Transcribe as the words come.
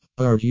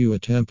Are you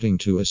attempting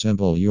to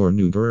assemble your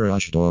new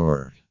garage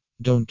door?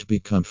 Don't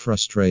become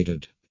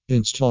frustrated.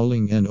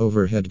 Installing an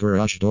overhead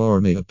garage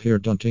door may appear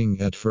daunting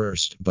at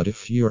first, but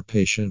if you're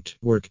patient,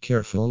 work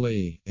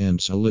carefully,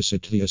 and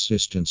solicit the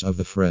assistance of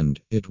a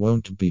friend, it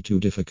won't be too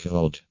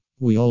difficult.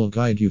 We'll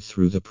guide you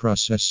through the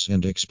process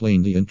and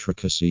explain the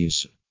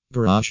intricacies.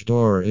 Garage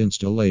door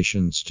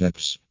installation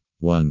steps.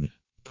 1.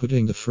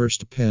 Putting the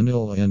first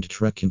panel and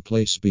track in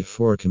place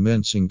before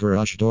commencing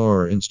garage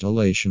door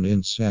installation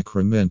in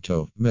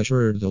Sacramento.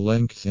 Measure the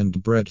length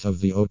and breadth of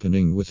the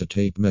opening with a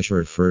tape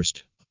measure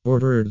first.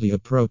 Order the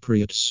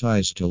appropriate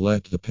size to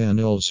let the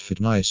panels fit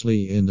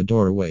nicely in the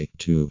doorway.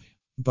 2.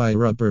 Buy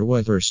rubber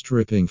weather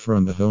stripping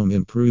from a home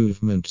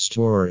improvement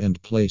store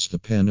and place the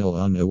panel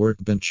on a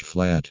workbench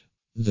flat.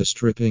 The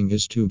stripping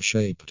is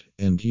tube-shaped,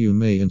 and you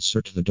may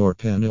insert the door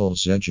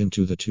panel's edge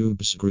into the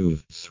tube's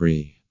groove.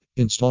 3.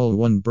 Install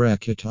one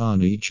bracket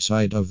on each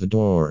side of the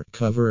door,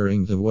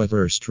 covering the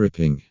weather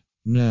stripping.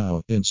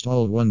 Now,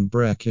 install one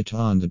bracket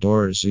on the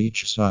doors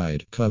each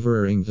side,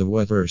 covering the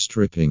weather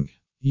stripping.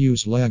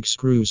 Use lag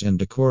screws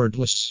and a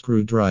cordless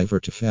screwdriver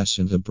to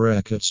fasten the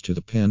brackets to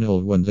the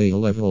panel when they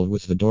level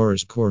with the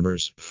door's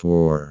corners.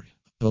 4.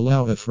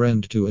 Allow a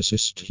friend to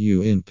assist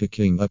you in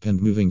picking up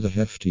and moving the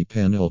hefty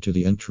panel to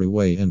the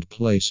entryway and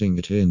placing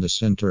it in the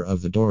center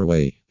of the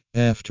doorway.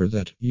 After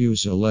that,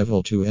 use a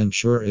level to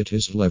ensure it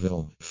is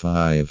level.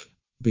 5.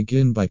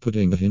 Begin by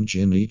putting a hinge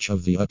in each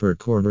of the upper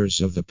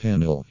corners of the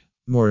panel.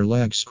 More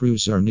lag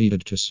screws are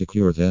needed to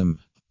secure them.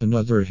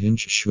 Another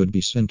hinge should be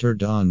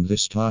centered on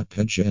this top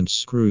edge and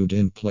screwed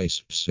in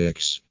place.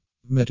 6.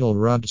 Metal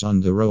rods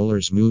on the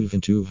rollers move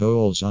into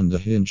holes on the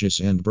hinges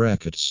and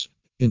brackets.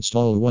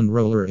 Install one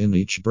roller in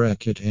each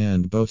bracket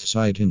and both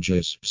side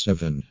hinges.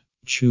 7.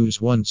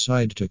 Choose one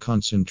side to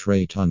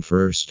concentrate on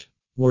first.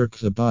 Work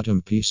the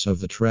bottom piece of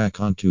the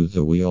track onto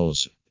the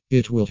wheels.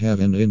 It will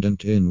have an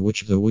indent in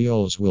which the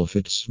wheels will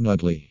fit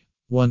snugly.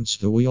 Once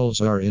the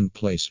wheels are in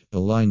place,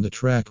 align the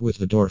track with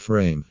the door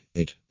frame.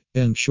 8.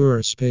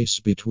 Ensure space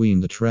between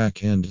the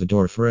track and the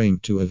door frame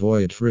to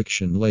avoid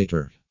friction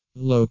later.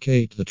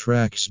 Locate the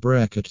track's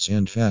brackets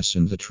and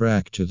fasten the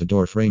track to the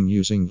door frame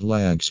using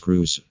lag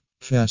screws.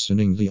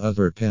 Fastening the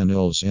other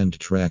panels and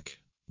track.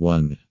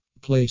 1.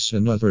 Place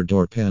another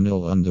door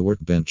panel on the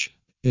workbench.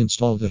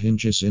 Install the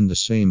hinges in the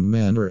same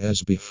manner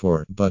as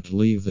before, but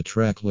leave the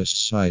trackless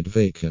side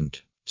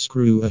vacant.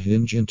 Screw a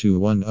hinge into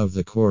one of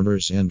the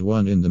corners and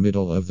one in the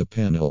middle of the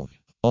panel.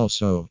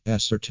 Also,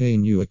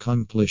 ascertain you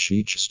accomplish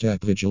each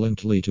step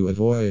vigilantly to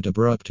avoid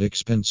abrupt,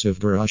 expensive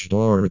garage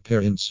door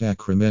repair in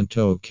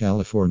Sacramento,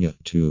 California.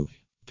 2.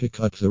 Pick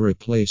up the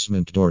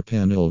replacement door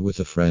panel with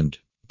a friend.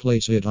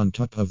 Place it on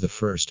top of the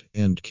first,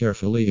 and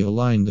carefully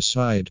align the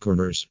side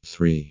corners.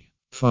 3.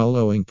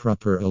 Following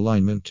proper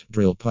alignment,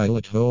 drill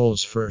pilot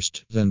holes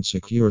first, then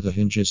secure the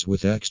hinges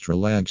with extra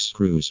lag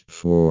screws.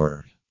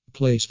 4.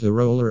 Place the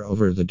roller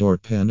over the door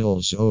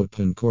panel's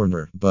open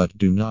corner, but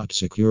do not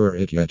secure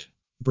it yet.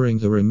 Bring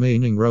the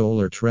remaining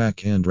roller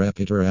track and wrap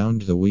it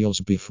around the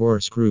wheels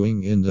before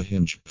screwing in the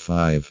hinge.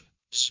 5.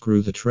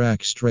 Screw the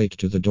track straight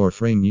to the door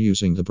frame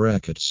using the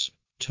brackets.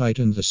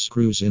 Tighten the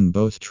screws in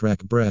both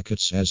track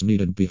brackets as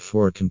needed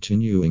before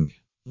continuing.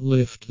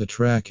 Lift the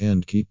track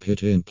and keep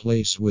it in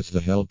place with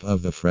the help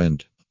of a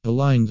friend.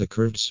 Align the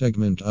curved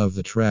segment of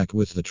the track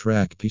with the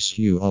track piece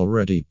you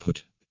already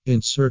put.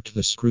 Insert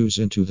the screws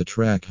into the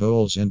track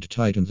holes and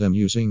tighten them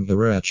using a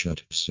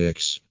ratchet.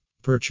 6.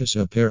 Purchase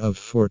a pair of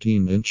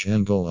 14-inch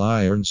angle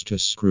irons to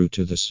screw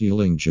to the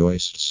ceiling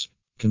joists.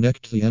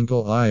 Connect the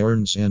angle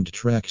irons and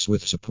tracks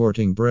with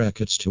supporting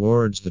brackets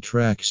towards the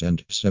tracks.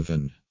 And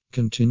 7.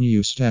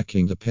 Continue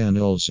stacking the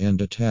panels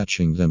and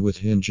attaching them with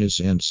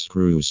hinges and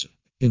screws.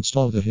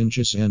 Install the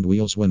hinges and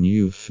wheels when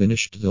you've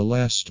finished the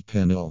last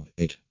panel.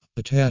 8.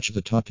 Attach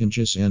the top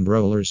hinges and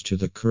rollers to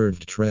the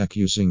curved track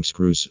using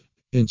screws.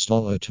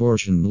 Install a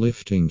torsion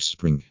lifting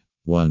spring.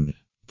 1.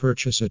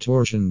 Purchase a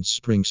torsion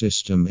spring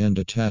system and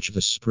attach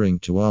the spring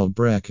to all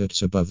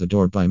brackets above the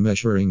door by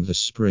measuring the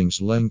spring's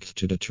length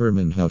to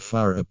determine how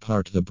far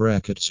apart the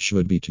brackets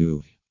should be.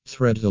 2.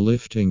 Thread the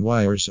lifting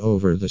wires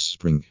over the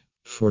spring.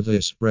 For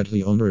this, read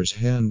the owner's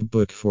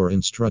handbook for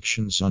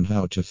instructions on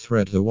how to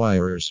thread the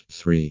wires.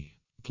 3.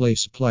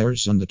 Place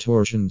pliers on the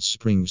torsion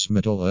spring's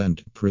metal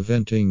end,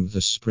 preventing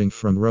the spring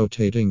from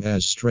rotating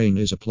as strain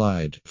is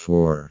applied.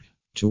 4.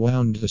 To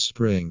wound the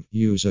spring,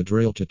 use a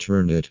drill to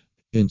turn it.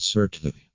 Insert the